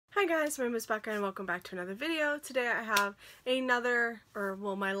Hi guys, my name is Becca and welcome back to another video. Today I have another,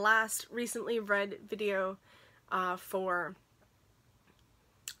 my last recently read video for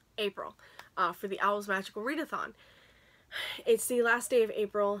April, for the OWLS Magical Readathon. It's the last day of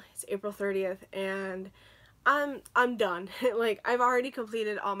April, it's April 30th, and I'm done. Like, I've already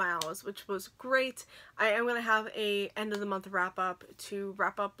completed all my OWLS, which was great. I am going to have a end of the month wrap up to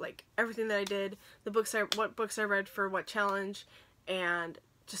wrap up like everything that I did, what books I read for what challenge, and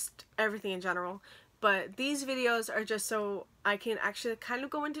just everything in general. But these videos are just so I can actually kind of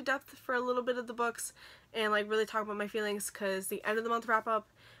go into depth for a little bit of the books and like really talk about my feelings, because the end of the month wrap up,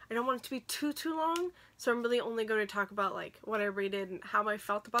 I don't want it to be too long, so I'm really only going to talk about like what I rated and how I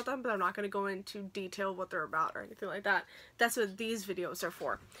felt about them, but I'm not going to go into detail what they're about or anything like that. That's what these videos are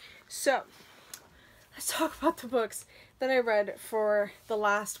for. So let's talk about the books that I read for the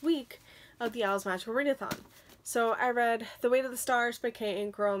last week of the OWLS Magical Readathon. So I read The Weight of the Stars by Kay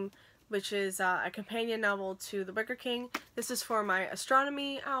Ingram, which is a companion novel to The Wicker King. This is for my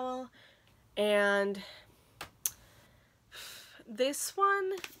astronomy owl, and this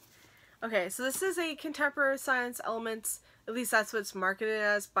one, okay, so this is a contemporary science elements, at least that's what it's marketed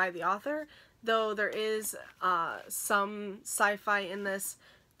as by the author, though there is some sci-fi in this.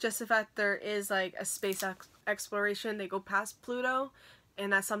 Just the fact there is like a space exploration, they go past Pluto,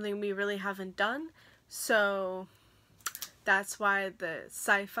 and that's something we really haven't done. So that's why the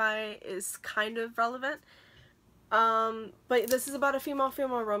sci-fi is kind of relevant. But this is about a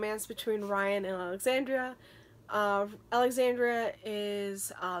female-female romance between Ryan and Alexandria. Alexandria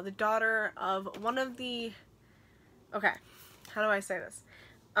is the daughter of one of the... Okay, how do I say this?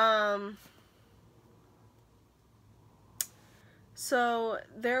 So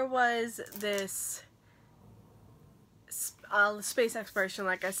there was this space exploration,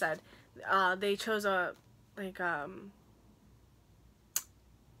 like I said. They chose a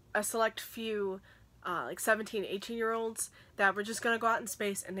select few like 17, 18-year-olds that were just gonna go out in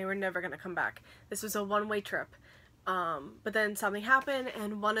space and they were never gonna come back. This was a one-way trip. But then something happened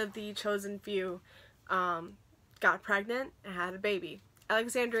and one of the chosen few got pregnant and had a baby.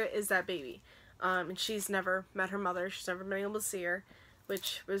 Alexandria is that baby. And she's never met her mother. She's never been able to see her,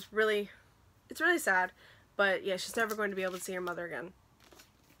 which was it's really sad. But yeah, she's never going to be able to see her mother again.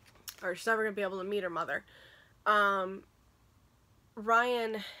 Or she's never going to be able to meet her mother.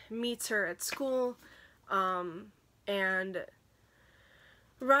 Ryan meets her at school, and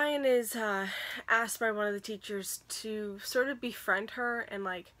Ryan is asked by one of the teachers to sort of befriend her and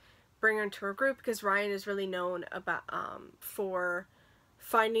like bring her into her group, because Ryan is really known about for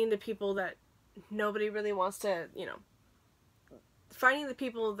finding the people that nobody really wants to, finding the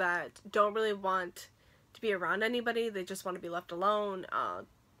people that don't really want to be around anybody. They just want to be left alone.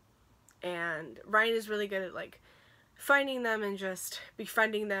 And Ryan is really good at like finding them and just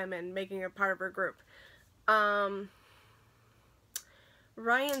befriending them and making a part of her group.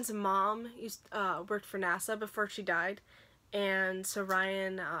 Ryan's mom worked for NASA before she died, and so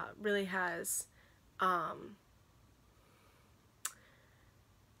Ryan really has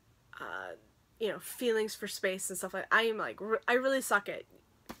feelings for space and stuff like that. I really suck at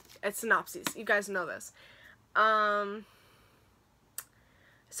synopses. You guys know this.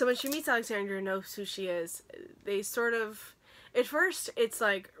 So when she meets Alexandria and knows who she is, they sort of, at first it's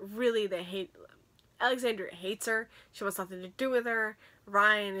like really Alexandria hates her. She wants nothing to do with her.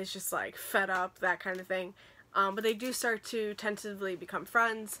 Ryan is just like fed up, that kind of thing. But they do start to tentatively become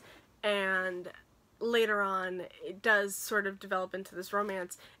friends, and later on it does sort of develop into this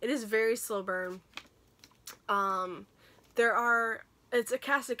romance. It is very slow burn. It's a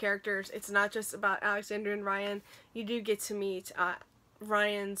cast of characters. It's not just about Alexandria and Ryan. You do get to meet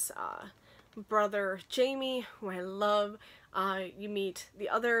Ryan's brother Jamie, who I love. You meet the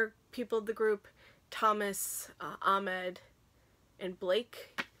other people of the group, Thomas, Ahmed, and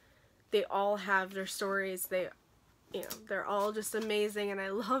Blake. They all have their stories. They're all just amazing, and I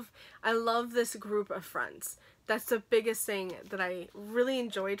love this group of friends. That's the biggest thing that I really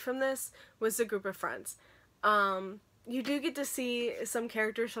enjoyed from this, was the group of friends. You do get to see some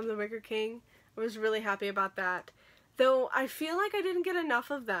characters from The Wicker King. I was really happy about that. Though I feel like I didn't get enough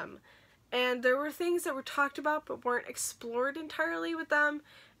of them. And there were things that were talked about but weren't explored entirely with them.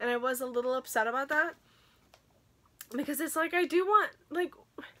 And I was a little upset about that. Because it's like, I do want, like,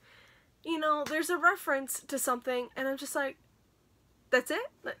 there's a reference to something and I'm just like, that's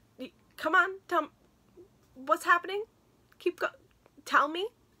it? Like, come on, tell me what's happening? Tell me.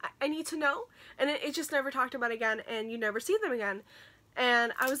 I need to know. And it just never talked about again, and you never see them again.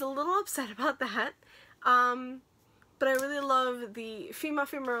 And I was a little upset about that. But I really love the female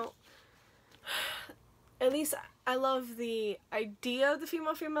at least I love the idea of the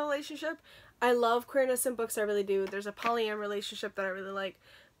female-female relationship. I love queerness in books, I really do. There's a polyam relationship that I really like.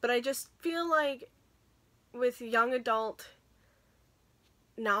 But I just feel like with young adult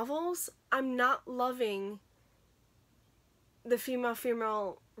novels, I'm not loving the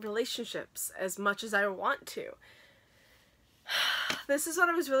female-female relationships as much as I want to. This is what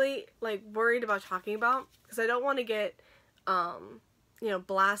I was really, like, worried about talking about, because I don't want to get, you know,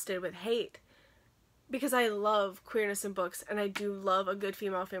 blasted with hate, because I love queerness in books, and I do love a good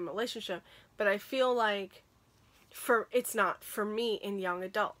female-female relationship, but I feel like it's not for me in young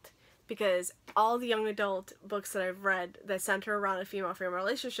adult, because all the young adult books that I've read that center around a female-female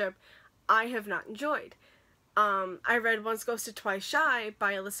relationship, I have not enjoyed. I read Once Ghosted, Twice Shy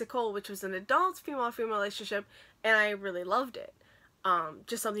by Alyssa Cole, which was an adult female-female relationship, and I really loved it.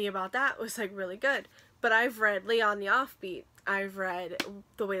 Just something about that was, like, really good. But I've read Leon the Offbeat. I've read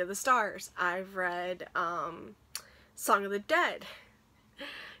The Weight of the Stars. I've read Song of the Dead,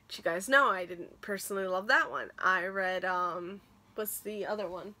 which you guys know I didn't personally love that one. I read, what's the other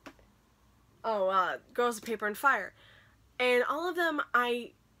one? Oh, Girls of Paper and Fire. And all of them,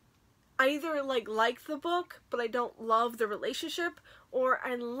 I either like the book, but I don't love the relationship, or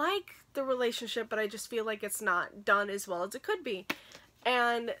I like the relationship, but I just feel like it's not done as well as it could be.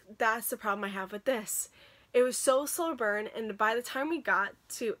 And that's the problem I have with this. It was so slow burn, and by the time we got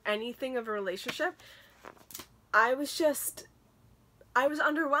to anything of a relationship, I was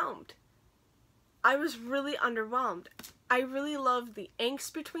underwhelmed. I was really underwhelmed. I really loved the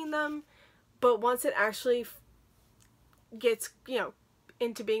angst between them, but once it actually gets, you know,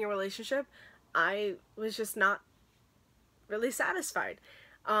 into being a relationship, I was just not really satisfied.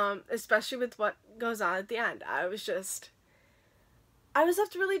 Especially with what goes on at the end. I was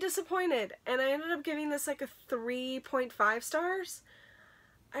left really disappointed, and I ended up giving this like a 3.5 stars.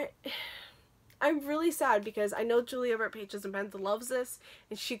 I'm really sad because I know Julia over at Pages and Pens loves this,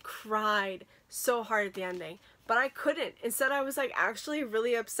 and she cried so hard at the ending, but I couldn't. Instead, I was like actually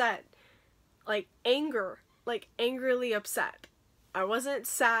really upset, like angrily upset. I wasn't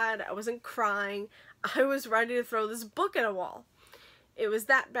sad, I wasn't crying, I was ready to throw this book at a wall. It was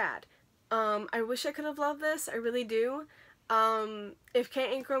that bad. I wish I could have loved this, I really do. If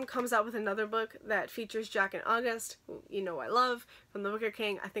Kate Ancrum comes out with another book that features Jack and August, who you know I love, from The Wicker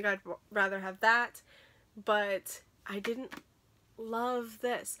King, I think I'd rather have that. But I didn't love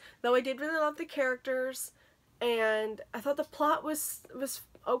this. Though I did really love the characters, and I thought the plot was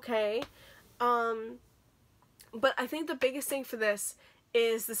okay. But I think the biggest thing for this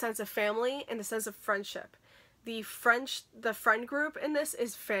is the sense of family and the sense of friendship. The friend group in this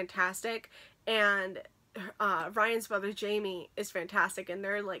is fantastic, and Ryan's brother Jamie is fantastic, and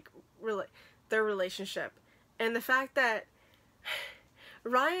their their relationship, and the fact that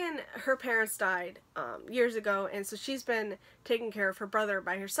Ryan, her parents died years ago, and so she's been taking care of her brother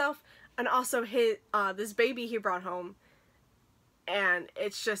by herself, and also his this baby he brought home. And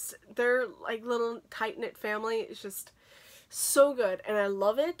it's just, their like little tight-knit family is just so good, and I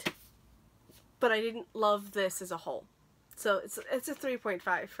love it, but I didn't love this as a whole. So it's a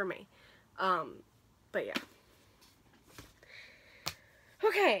 3.5 for me. But yeah.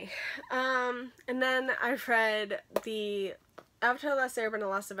 Okay, and then I've read the Avatar: The Last Airbender and The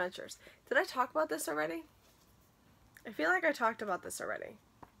Lost Adventures. Did I talk about this already? I feel like I talked about this already.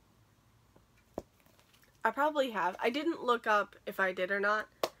 I probably have. I didn't look up if I did or not.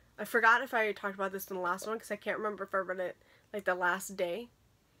 I forgot if I talked about this in the last one, because I can't remember if I read it, like, the last day.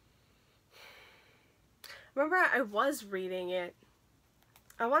 Remember, I was reading it.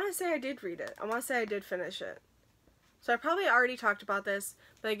 I want to say I did read it. I want to say I did finish it. So I probably already talked about this,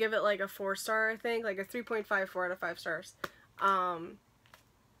 but I give it, like, a 4-star, I think. Like, a 3.5, 4 out of 5 stars. I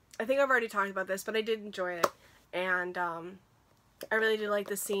think I've already talked about this, but I did enjoy it. And, I really did like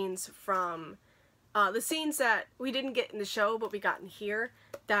the scenes from... the scenes that we didn't get in the show, but we got in here,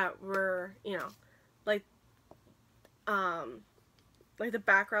 that were, you know, like the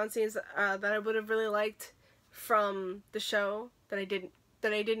background scenes that I would have really liked from the show that I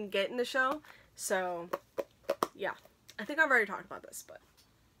didn't get in the show. So, yeah, I think I've already talked about this, but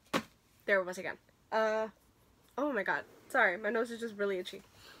there it was again. Oh my god, sorry, my nose is just really itchy.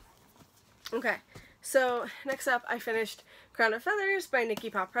 Okay. So, next up, I finished Crown of Feathers by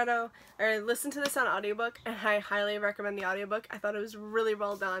Nikki Paparetto. I listened to this on audiobook, and I highly recommend the audiobook. I thought it was really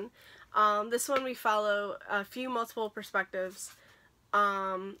well done. This one we follow a few multiple perspectives.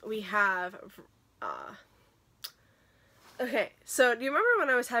 We have... okay, so do you remember when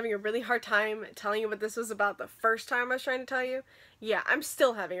I was having a really hard time telling you what this was about the first time I was trying to tell you? Yeah, I'm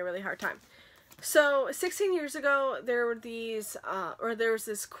still having a really hard time. So 16 years ago, there were these, there was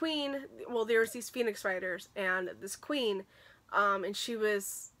this queen. Well, there was these phoenix riders, and this queen, and she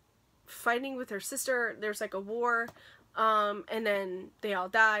was fighting with her sister. There was like a war, and then they all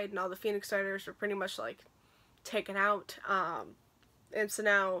died, and all the phoenix riders were pretty much like taken out. And so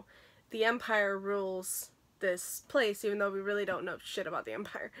now the Empire rules this place, even though we really don't know shit about the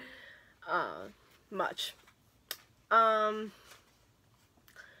Empire, much.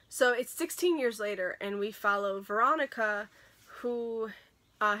 So it's 16 years later, and we follow Veronica, who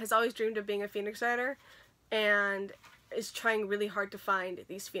has always dreamed of being a phoenix rider, and is trying really hard to find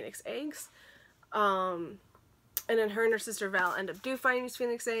these phoenix eggs. And then her and her sister Val end up finding these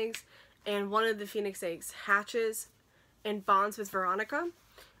phoenix eggs, and one of the phoenix eggs hatches and bonds with Veronica.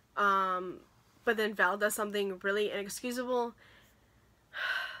 But then Val does something really inexcusable,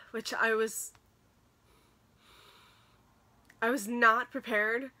 which I was not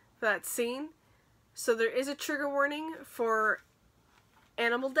prepared for that scene. So there is a trigger warning for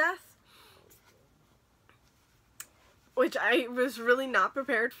animal death, which I was really not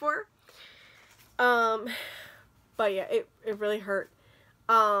prepared for. But yeah, it really hurt.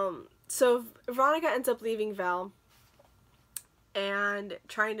 So Veronica ends up leaving Val and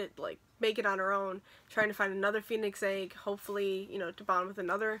trying to like make it on her own, trying to find another phoenix egg, hopefully, you know, to bond with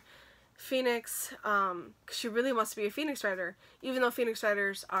another phoenix, cause she really wants to be a phoenix rider, even though phoenix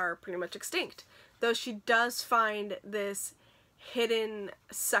riders are pretty much extinct. Though she does find this hidden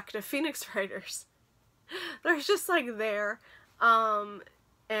sect of phoenix riders. They're just like there.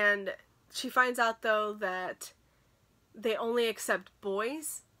 And she finds out though that they only accept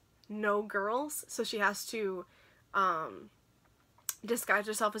boys, no girls, so she has to disguise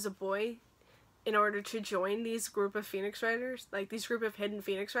herself as a boy in order to join these group of phoenix riders, like these group of hidden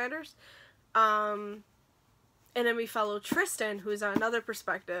phoenix riders. And then we follow Tristan, who's on another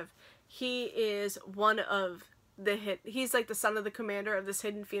perspective. He is one of the he's like the son of the commander of this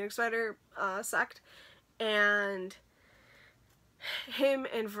hidden phoenix rider sect, and him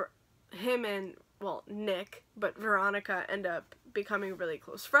and well, Nick, but Veronica end up becoming really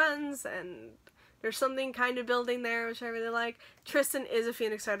close friends, and there's something kind of building there, which I really like. Tristan is a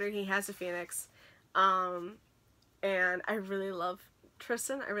phoenix rider. He has a phoenix. And I really love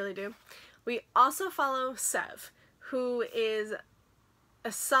Tristan. I really do. We also follow Sev, who is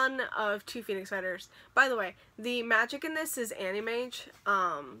a son of two phoenix riders. By the way, the magic in this is animage.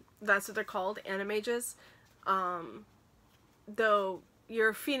 That's what they're called, animages. Though you're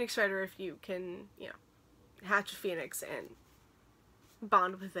a phoenix rider if you can, you know, hatch a phoenix and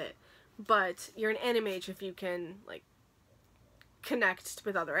bond with it. But you're an animage if you can, like, connect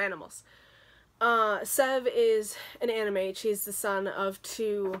with other animals. Sev is an animage. He's the son of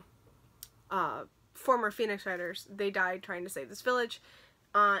two former phoenix riders. They died trying to save this village.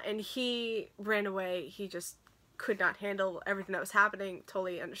 And he ran away. He just could not handle everything that was happening.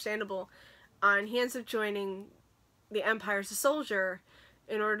 Totally understandable. And he ends up joining the Empire as a soldier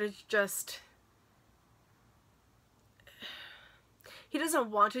in order to just... He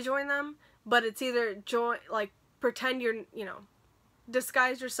doesn't want to join them, but it's either join, like, pretend you're, you know,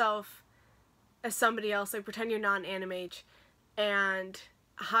 disguise yourself as somebody else, like, pretend you're not an animage, and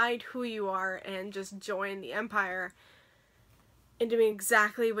hide who you are and just join the Empire and doing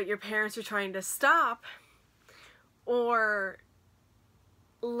exactly what your parents are trying to stop, or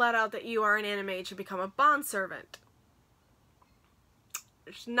let out that you are an animage and become a bondservant.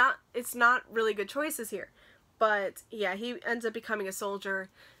 It's not really good choices here. But, yeah, he ends up becoming a soldier,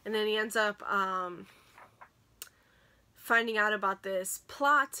 and then he ends up finding out about this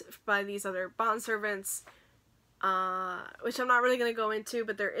plot by these other bondservants, which I'm not really going to go into,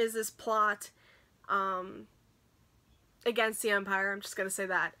 but there is this plot against the Empire, I'm just going to say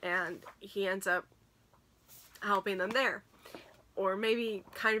that, and he ends up helping them there. Or maybe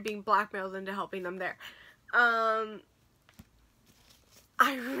kind of being blackmailed into helping them there. I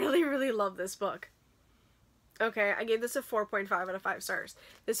really, really love this book. Okay, I gave this a 4.5 out of 5 stars.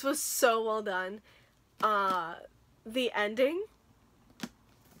 This was so well done. The ending.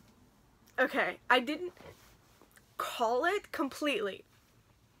 Okay, I didn't call it completely.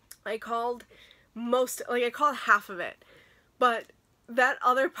 I called half of it. But that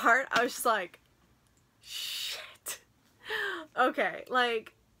other part, I was just like, shit. Okay,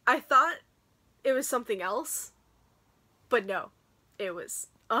 like, I thought it was something else. But no, it was,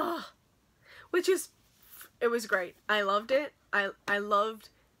 which is... It was great. I loved it. I loved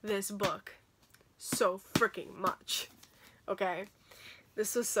this book so freaking much. Okay?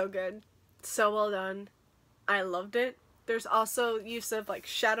 This was so good. So well done. I loved it. There's also use of, like,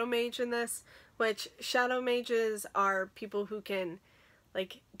 Shadow Mage in this, which Shadow Mages are people who can,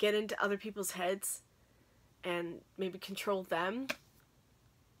 like, get into other people's heads and maybe control them.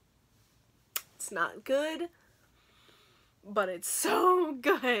 It's not good, but it's so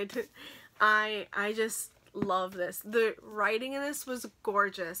good. I just love this. The writing in this was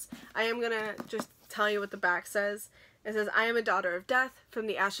gorgeous. I am gonna just tell you what the back says. It says, I am a daughter of death. From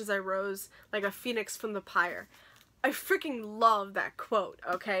the ashes I rose, like a phoenix from the pyre. I freaking love that quote,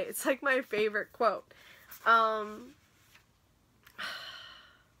 okay? It's like my favorite quote.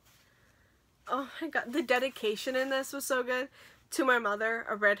 Oh my god, the dedication in this was so good. To my mother,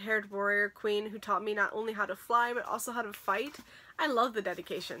 a red-haired warrior queen who taught me not only how to fly, but also how to fight. I love the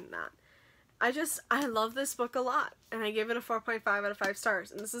dedication in that. I love this book a lot, and I gave it a 4.5 out of 5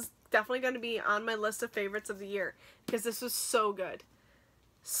 stars, and this is definitely going to be on my list of favorites of the year, because this was so good.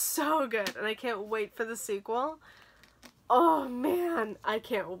 So good, and I can't wait for the sequel. Oh man, I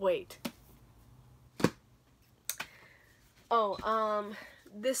can't wait. Oh,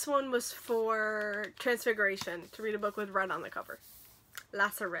 this one was for Transfiguration, to read a book with red on the cover.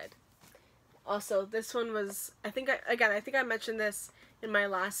 Lots of red. Also, this one was, I think I mentioned this in my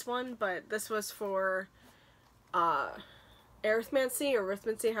last one, but this was for arithmancy, or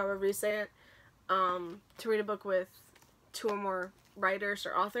arithmancy, however you say it, to read a book with 2 or more writers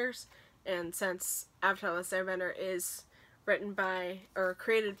or authors. And since Avatar: The Last Airbender is written by, or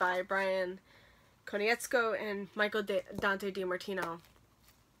created by, Brian Konietzko and Michael Dante DiMartino,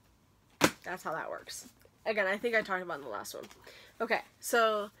 that's how that works. Again, I think I talked about in the last one. Okay,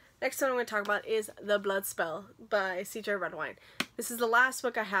 so next one I'm going to talk about is The Blood Spell by C.J. Redwine. This is the last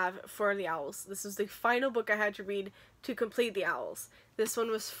book I have for the OWLS. This was the final book I had to read to complete the OWLS. This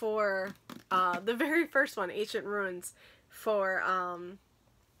one was for the very first one, Ancient Ruins, for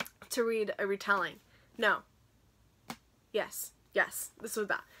to read a retelling. No. Yes, this was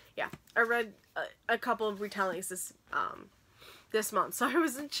that. Yeah, I read a couple of retellings this month, so I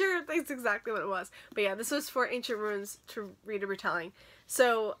wasn't sure if that's exactly what it was. But yeah, this was for Ancient Ruins to read a retelling.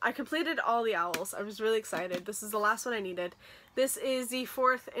 So I completed all the OWLS. I was really excited. This is the last one I needed. This is the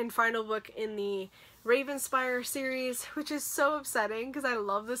 4th and final book in the Ravenspire series, which is so upsetting because I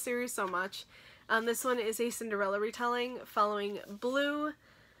love the series so much. This one is a Cinderella retelling following Blue.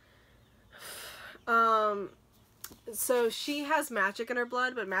 So she has magic in her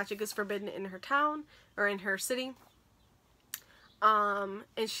blood, but magic is forbidden in her town, or in her city. And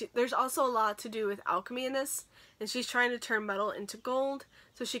there's also a lot to do with alchemy in this, and she's trying to turn metal into gold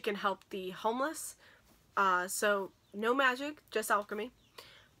so she can help the homeless. So no magic, just alchemy.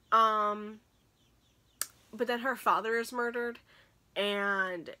 But then her father is murdered,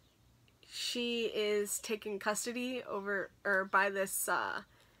 and she is taken custody by this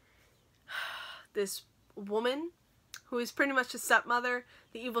this woman who is pretty much the stepmother,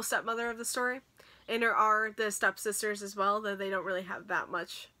 the evil stepmother of the story. And there are the stepsisters as well, though they don't really have that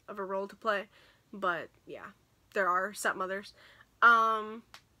much of a role to play. But yeah, there are stepmothers,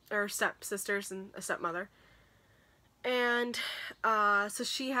 or stepsisters and a stepmother. And so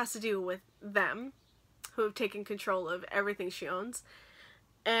she has to deal with them, who have taken control of everything she owns.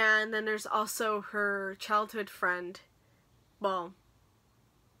 And then there's also her childhood friend. Well,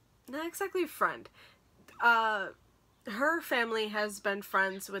 not exactly a friend. Her family has been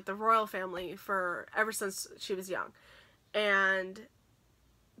friends with the royal family ever since she was young. And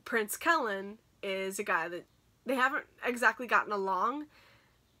Prince Kellen is a guy that they haven't exactly gotten along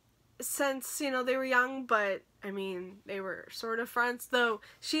since, they were young, but, I mean, they were sort of friends, though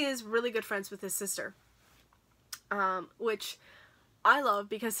she is really good friends with his sister. Which I love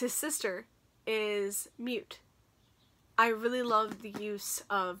because his sister is mute. I really love the use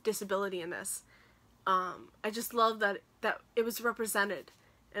of disability in this. I just love that it was represented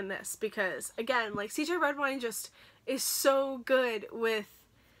in this, because again, like, C.J. Redwine just is so good with,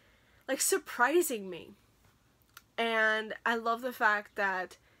 like, surprising me. And I love the fact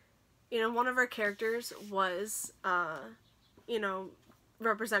that, one of our characters was,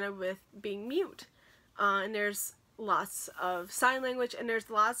 represented with being mute. And there's lots of sign language, and there's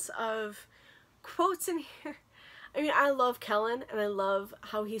lots of quotes in here. I mean, I love Kellen, and I love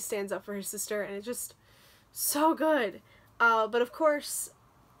how he stands up for his sister, and it's just so good. But of course,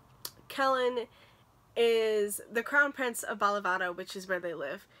 Kellen is the Crown Prince of Balavada, which is where they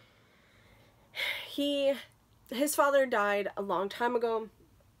live. His father died a long time ago,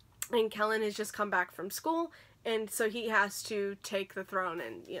 and Kellen has just come back from school, and so he has to take the throne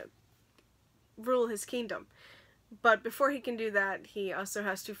and, rule his kingdom. But before he can do that, he also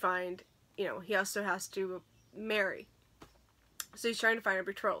has to marry. So he's trying to find a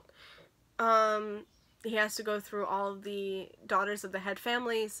betrothed. He has to go through all of the daughters of the head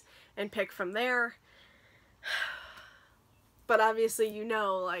families and pick from there. But obviously, you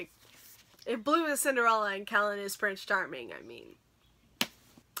know, like, if Blue is Cinderella and Kellen is Prince Charming, I mean,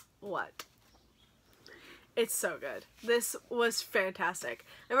 what? It's so good. This was fantastic.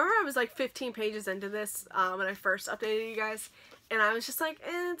 I remember I was like 15 pages into this when I first updated you guys, and I was just like,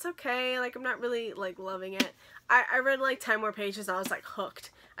 it's okay, like, I'm not really, like, loving it. I read like 10 more pages and I was like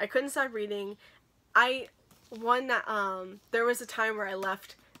hooked. I couldn't stop reading. There was a time where I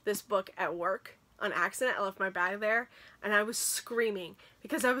left this book at work on accident. I left my bag there and I was screaming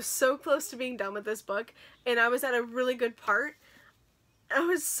because I was so close to being done with this book and I was at a really good part. I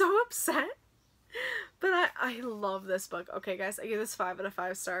was so upset, but I love this book. Okay guys, I give this 5 out of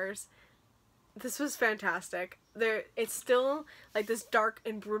 5 stars. This was fantastic. It's still like this dark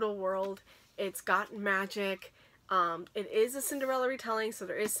and brutal world. It's got magic. It is a Cinderella retelling, so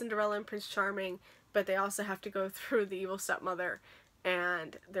there is Cinderella and Prince Charming, but they also have to go through the evil stepmother,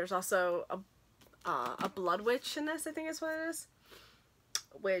 and there's also a blood witch in this, I think is what it is,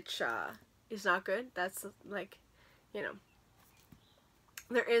 which is not good. That's like, you know,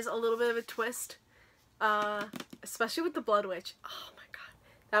 there is a little bit of a twist, especially with the blood witch. Oh my god,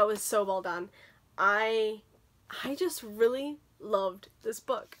 that was so well done. I just really loved this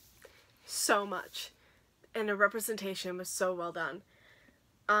book so much, and the representation was so well done.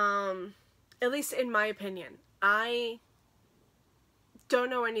 At least in my opinion. I don't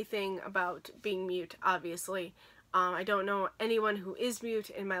know anything about being mute, obviously. I don't know anyone who is mute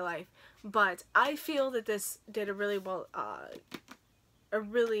in my life, but I feel that this did a really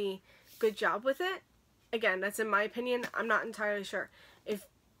good job with it. Again, that's in my opinion. I'm not entirely sure.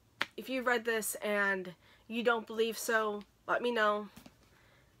 If you read this and you don't believe so, let me know.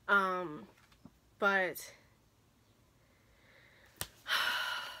 But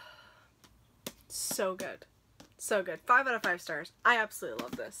so good. So good. 5 out of 5 stars. I absolutely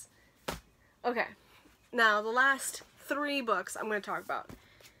love this. Okay. Now, the last 3 books I'm going to talk about.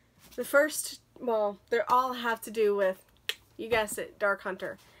 The first, well, they all have to do with, you guessed it, Dark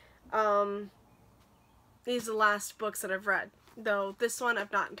Hunter. These are the last books that I've read. Though, this one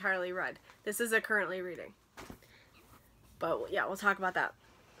I've not entirely read. This is a currently reading. But, yeah, we'll talk about that.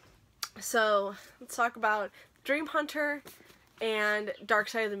 So, let's talk about Dream Hunter and Dark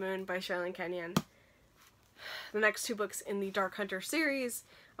Side of the Moon by Sherilyn Kenyon. The next 2 books in the Dark Hunter series,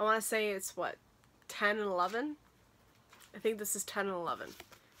 I want to say it's, what, 10 and 11? I think this is 10 and 11,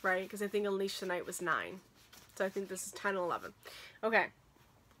 right? Because I think Unleash the Night was 9. So I think this is 10 and 11. Okay.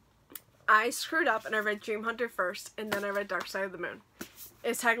 I screwed up and I read Dream Hunter first, and then I read Dark Side of the Moon.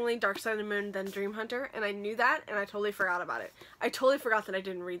 It's technically Dark Side of the Moon, then Dream Hunter, and I knew that, and I totally forgot about it. I totally forgot that I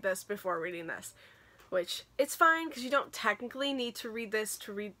didn't read this before reading this. Which, it's fine, because you don't technically need to read this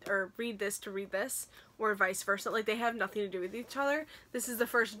to read, or read this to read this, or vice versa. Like, they have nothing to do with each other. This is the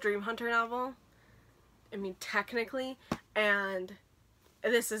first Dream Hunter novel. I mean, technically, and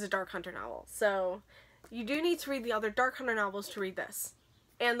this is a Dark Hunter novel. So, you do need to read the other Dark Hunter novels to read this.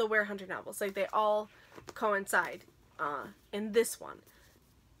 And the Were Hunter novels. Like, they all coincide in this one.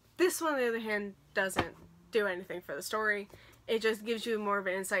 This one, on the other hand, doesn't do anything for the story. It just gives you more of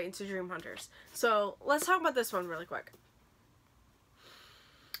an insight into Dream Hunters. So, let's talk about this one really quick.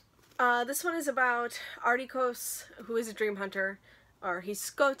 This one is about Artikos, who is a Dream Hunter, or he's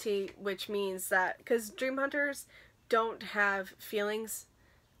Skoti, which means that, because Dream Hunters don't have feelings,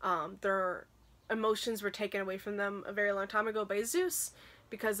 their emotions were taken away from them a very long time ago by Zeus,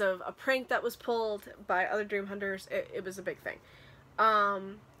 because of a prank that was pulled by other Dream Hunters. It was a big thing.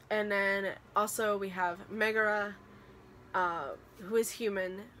 And then also we have Megara, who is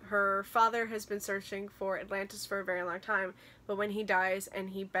human. Her father has been searching for Atlantis for a very long time, but when he dies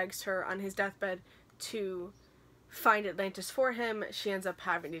and he begs her on his deathbed to find Atlantis for him, she ends up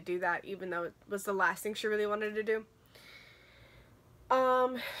having to do that, even though it was the last thing she really wanted to do.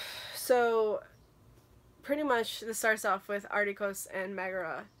 So pretty much this starts off with Artikos and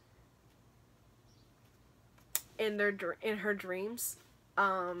Megara in her dreams.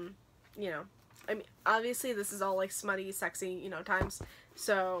 You know, I mean, obviously this is all like smutty, sexy, you know, times.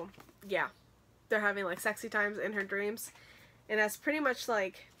 So yeah, they're having like sexy times in her dreams, and that's pretty much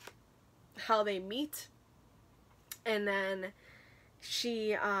like how they meet. And then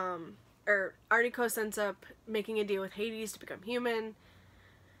she, Artikos ends up making a deal with Hades to become human.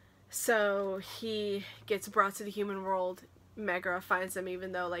 So he gets brought to the human world. Megara finds him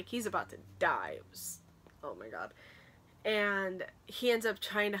even though, like, he's about to die. It was, oh my god. And he ends up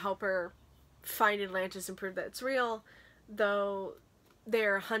trying to help her find Atlantis and prove that it's real, though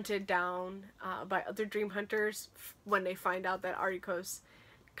they're hunted down by other Dream Hunters when they find out that Artikos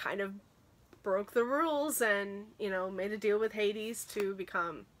kind of broke the rules and, you know, made a deal with Hades to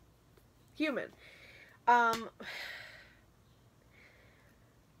become human.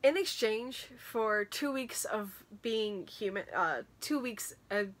 in exchange for 2 weeks of being human, 2 weeks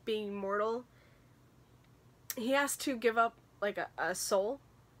of being mortal, he has to give up, like, a soul.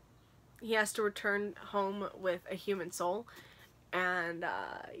 He has to return home with a human soul. And,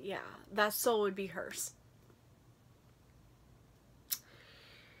 yeah, that soul would be hers.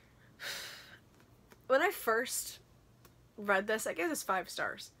 When I first read this, I gave this 5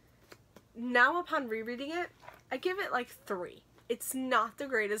 stars. Now, upon rereading it, I give it, like, 3. It's not the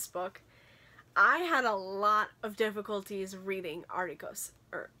greatest book. I had a lot of difficulties reading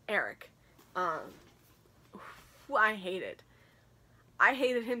Eric. Who I hated. I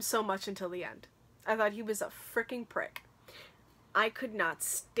hated him so much until the end. I thought he was a freaking prick. I could not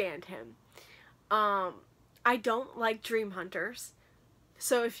stand him. I don't like Dream Hunters.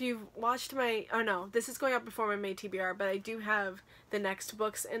 So if you've watched my... Oh no, this is going up before my May TBR, but I do have the next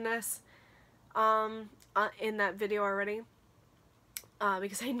books in this, in that video already.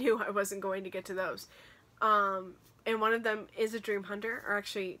 Because I knew I wasn't going to get to those. And one of them is a Dream Hunter, or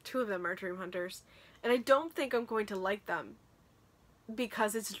actually 2 of them are Dream Hunters. And I don't think I'm going to like them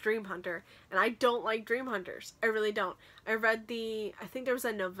because it's a Dream Hunter. And I don't like Dream Hunters. I really don't. I read I think there was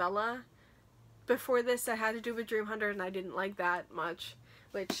a novella before this that had to do with Dream Hunter, and I didn't like that much.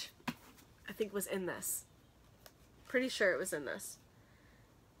 Which I think was in this. Pretty sure it was in this.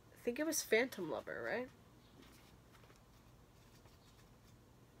 I think it was Phantom Lover, right?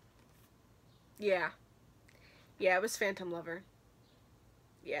 Yeah. Yeah, it was Phantom Lover.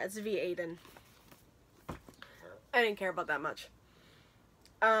 Yeah, it's V. Aiden. I didn't care about that much.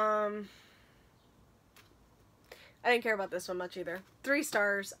 I didn't care about this one much either. 3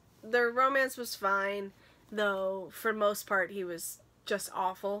 stars. The romance was fine, though for most part he was just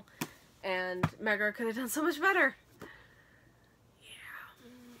awful. And Megara could have done so much better. Yeah.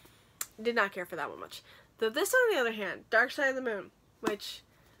 Did not care for that one much. Though this one, on the other hand, Dark Side of the Moon, which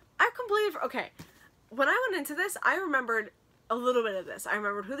I completely... Okay, when I went into this, I remembered a little bit of this. I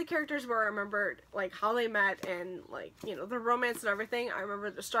remembered who the characters were. I remembered, like, how they met and, like, you know, the romance and everything. I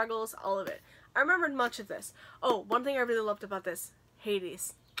remembered the struggles, all of it. I remembered much of this. Oh, one thing I really loved about this.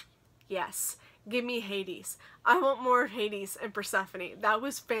 Hades. Yes. Give me Hades. I want more of Hades and Persephone. That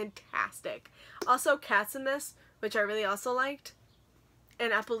was fantastic. Also, Cat's in this, which I really also liked.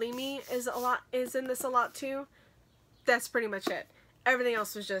 And Apollimi is in this a lot, too. That's pretty much it. Everything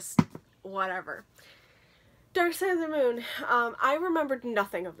else was just whatever. Dark Side of the Moon. I remembered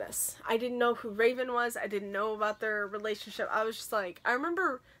nothing of this. I didn't know who Raven was. I didn't know about their relationship. I was just like, I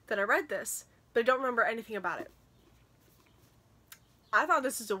remember that I read this, but I don't remember anything about it. I thought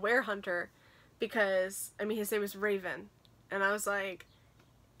this was a werehunter because, I mean, his name was Raven. And I was like,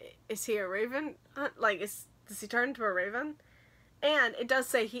 is he a raven? Like, does he turn into a raven? And it does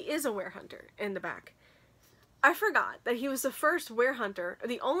say he is a werehunter in the back. I forgot that he was the first werehunter, or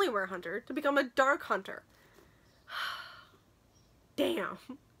the only werehunter, to become a dark hunter. Damn.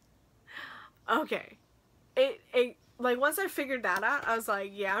 Okay. Like, once I figured that out, I was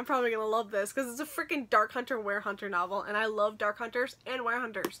like, yeah, I'm probably gonna love this, because it's a freaking Dark Hunter werehunter novel, and I love Dark Hunters and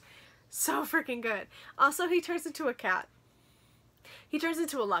werehunters. So freaking good. Also, he turns into a cat. He turns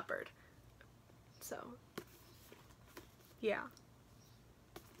into a leopard. So, yeah.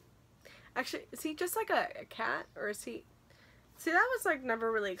 Actually, is he just like a cat, or is he... See, that was, like,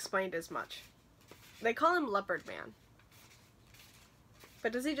 never really explained as much. They call him Leopard Man.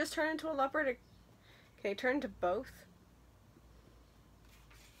 But does he just turn into a leopard, or can he turn into both?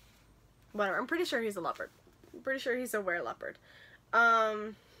 Whatever, I'm pretty sure he's a leopard. I'm pretty sure he's a were-leopard.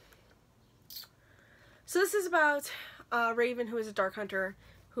 So this is about Raven, who is a dark hunter,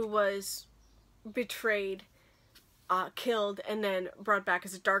 who was betrayed, killed, and then brought back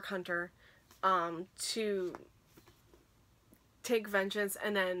as a dark hunter to take vengeance,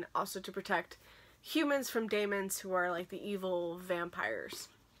 and then also to protect humans from demons, who are like the evil vampires.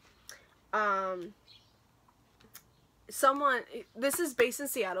 This is based in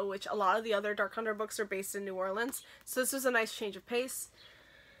Seattle, which a lot of the other Dark Hunter books are based in New Orleans, so this was a nice change of pace.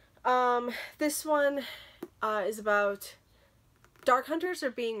 This one is about Dark Hunters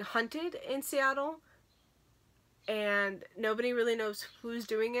are being hunted in Seattle, and nobody really knows who's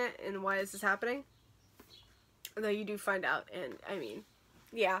doing it and why this is happening. Though you do find out, and I mean,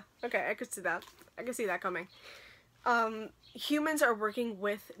 yeah, okay, I could see that. I could see that coming. Humans are working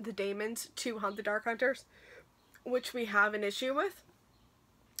with the demons to hunt the Dark Hunters, which we have an issue with,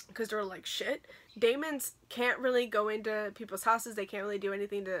 because they're like, shit, demons can't really go into people's houses, they can't really do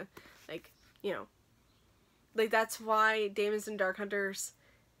anything to, like, you know, like, that's why demons and Dark Hunters,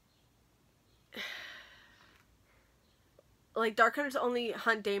 like, Dark Hunters only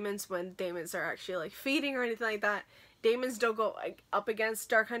hunt demons when demons are actually, like, feeding or anything like that, Demons don't go like, up against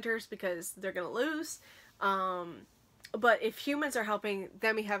Dark Hunters because they're gonna lose. But if humans are helping,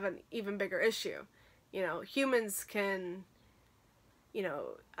 then we have an even bigger issue. You know, humans can, you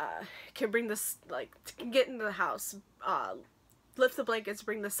know, can bring this, like, get into the house, lift the blankets,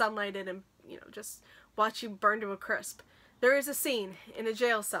 bring the sunlight in, and, you know, just watch you burn to a crisp. There is a scene in a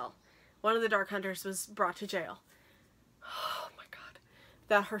jail cell. One of the Dark Hunters was brought to jail. Oh my god.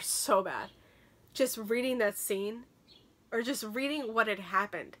 That hurts so bad. Just reading that scene, or just reading what had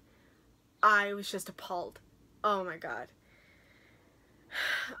happened, I was just appalled. Oh my god.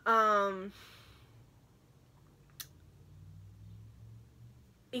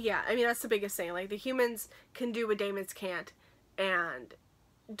 Yeah, I mean, that's the biggest thing. Like, the humans can do what demons can't, and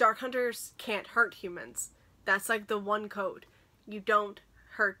Dark Hunters can't hurt humans. That's, like, the one code. You don't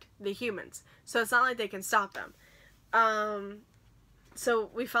hurt the humans. So it's not like they can stop them. So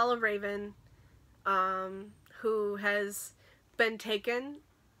we follow Raven, who has been taken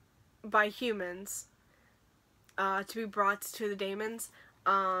by humans, to be brought to the demons,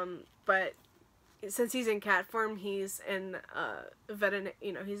 but since he's in cat form, he's in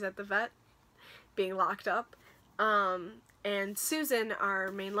he's at the vet, being locked up, and Susan,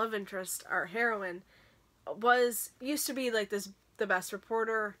 our main love interest, our heroine, used to be like the best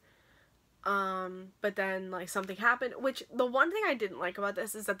reporter, but then like something happened, which the one thing I didn't like about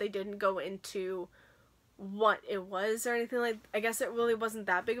this is that they didn't go into what it was or anything. Like, I guess it really wasn't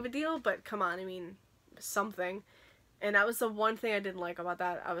that big of a deal, but come on, I mean, something. And that was the one thing I didn't like about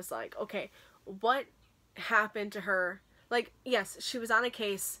that. I was like, okay, what happened to her? Like, yes, she was on a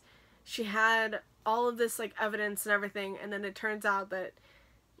case, she had all of this like evidence and everything, and then it turns out that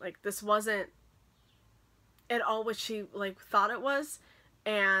like this wasn't at all what she like thought it was.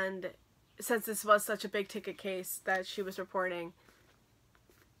 And since this was such a big ticket case that she was reporting,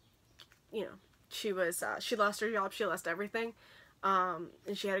 you know, she lost her job, she lost everything, and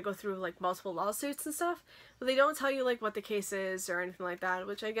she had to go through like multiple lawsuits and stuff. But they don't tell you like what the case is or anything like that,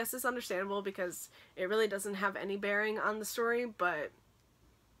 which I guess is understandable because it really doesn't have any bearing on the story, but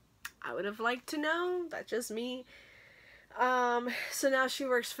I would have liked to know. That's just me. So now she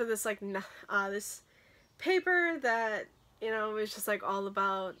works for this like this paper that, you know, is just like all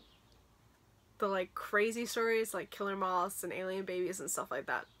about the like crazy stories like killer moths and alien babies and stuff like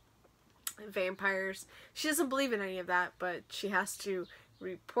that. Vampires. She doesn't believe in any of that, but she has to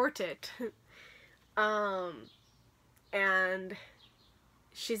report it. And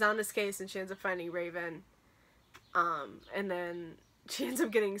she's on this case and she ends up finding Raven. And then she ends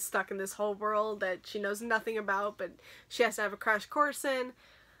up getting stuck in this whole world that she knows nothing about, but she has to have a crash course in.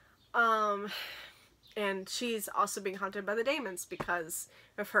 And she's also being haunted by the demons because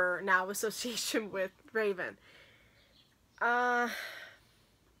of her now association with Raven.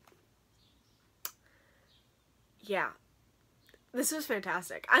 Yeah. This was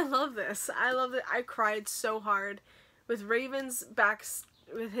fantastic. I love this. I love it. I cried so hard with Raven's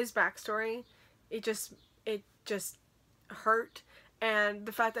with his backstory. It just hurt, and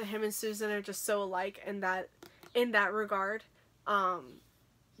the fact that him and Susan are just so alike in that regard,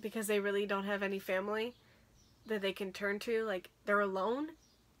 because they really don't have any family that they can turn to. Like, they're alone,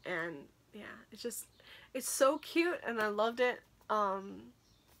 and yeah, it's so cute, and I loved it.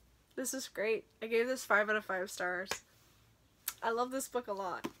 This is great. I gave this 5 out of 5 stars. I love this book a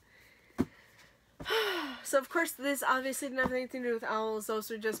lot. So, of course, this obviously didn't have anything to do with OWLS. Those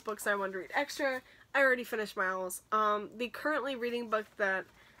are just books I wanted to read extra. I already finished my OWLS. The currently reading book that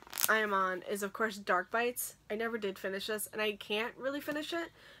I am on is, of course, Dark Bites. I never did finish this, and I can't really finish it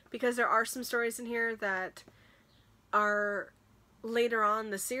because there are some stories in here that are later on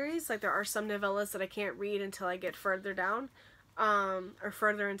in the series. Like, there are some novellas that I can't read until I get further down, or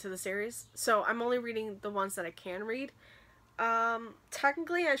further into the series. So I'm only reading the ones that I can read.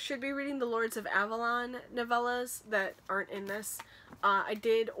 Technically I should be reading the Lords of Avalon novellas that aren't in this. I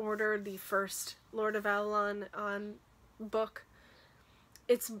did order the first Lord of Avalon book.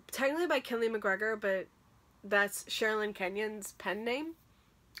 It's technically by Kinley McGregor, but that's Sherilyn Kenyon's pen name.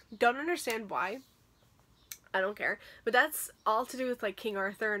 Don't understand why. I don't care. But that's all to do with like King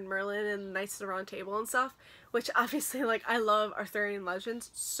Arthur and Merlin and Knights of the Round Table and stuff, which obviously, like, I love Arthurian legends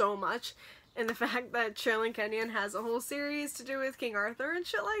so much. And the fact that Sherilyn Kenyon has a whole series to do with King Arthur and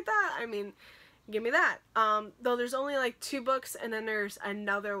shit like that, I mean, give me that. Though there's only like 2 books, and then there's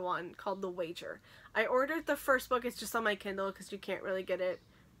another one called The Wager. I ordered the first book, it's just on my Kindle because you can't really get it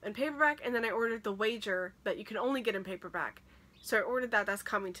in paperback, and then I ordered The Wager that you can only get in paperback. So I ordered that, that's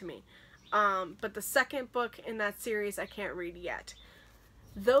coming to me. But the second book in that series I can't read yet.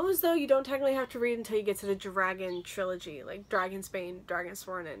 Those, though, you don't technically have to read until you get to the Dragon trilogy, like Dragonsbane,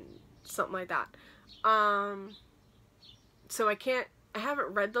 Dragonsworn, and something like that. so I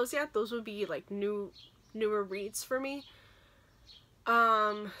haven't read those yet. Those would be like newer reads for me.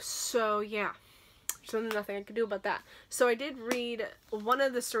 So yeah. So there's nothing I could do about that. So I did read one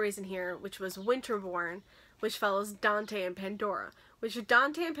of the stories in here, which was Winterborn, which follows Dante and Pandora. Which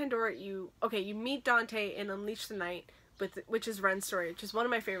Dante and Pandora, you meet Dante in Unleash the Night, which is Ren's story, which is one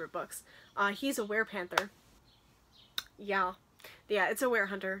of my favorite books. He's a werepanther. Yeah, it's a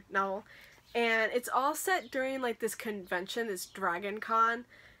werehunter novel. And it's all set during like this convention, this Dragon Con.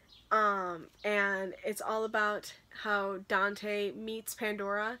 And it's all about how Dante meets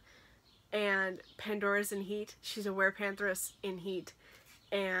Pandora, and Pandora's in heat. She's a werepantheress in heat,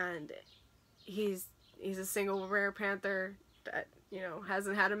 and he's a single werepanther that, you know,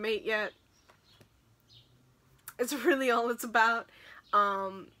 hasn't had a mate yet. It's really all it's about.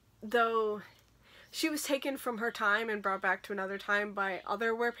 Though she was taken from her time and brought back to another time by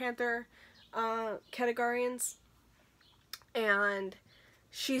other werepanther categorians, and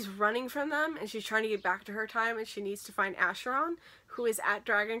she's running from them, and she's trying to get back to her time, and she needs to find Acheron, who is at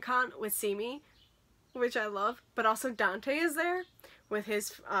DragonCon with Simi, which I love, but also Dante is there with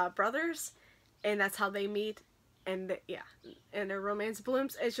his brothers, and that's how they meet, and and their romance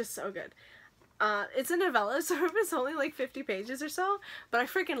blooms. It's just so good. It's a novella, so it's only like 50 pages or so, but I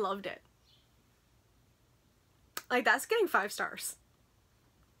freaking loved it. Like, that's getting 5 stars.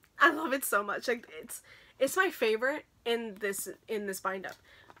 I love it so much. Like, it's my favorite in this bind up.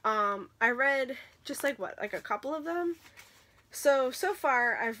 I read just like a couple of them. So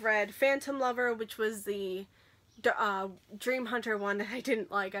far I've read Phantom Lover, which was the Dream Hunter one that I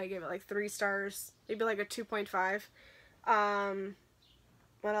didn't like. I gave it like 3 stars, maybe like a 2.5.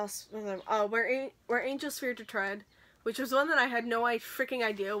 What else? Oh, Where Angels Fear to Tread, which was one that I had no freaking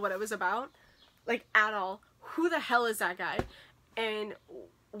idea what it was about, like at all. Who the hell is that guy? And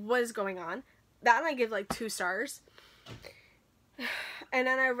what is going on? That I give like 2 stars. And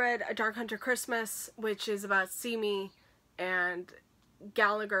then I read A Dark Hunter Christmas, which is about Simi and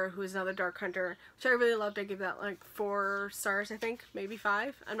Gallagher, who is another Dark Hunter, which I really loved. I gave that like 4 stars, I think, maybe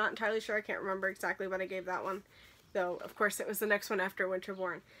 5. I'm not entirely sure. I can't remember exactly what I gave that one. Though, of course, it was the next one after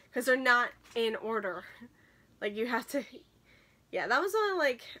Winterborn. Because they're not in order. Like, you have to... Yeah, that was only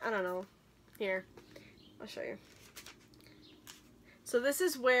like, I don't know. Here, I'll show you. So this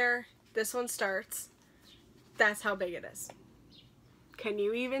is where this one starts. That's how big it is. Can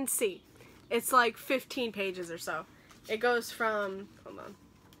you even see? It's like 15 pages or so. It goes from, hold on.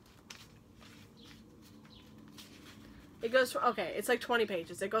 It goes from, okay, it's like 20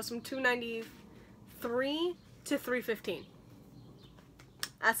 pages. It goes from 293 to 315.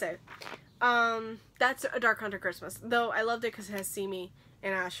 That's it. That's A Dark Hunter Christmas. Though I loved it because it has Simi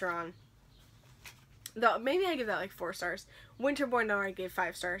and Acheron. Though maybe I give that like 4 stars. Winterborn, no, I gave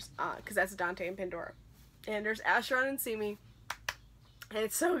 5 stars. Because that's Dante and Pandora. And there's Acheron and Simi. And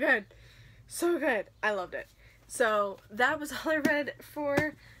it's so good. So good. I loved it. So that was all I read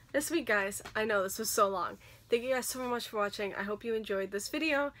for this week, guys. I know this was so long. Thank you guys so much for watching. I hope you enjoyed this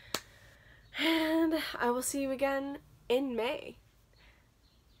video. And I will see you again in May.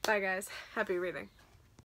 Bye, guys. Happy reading.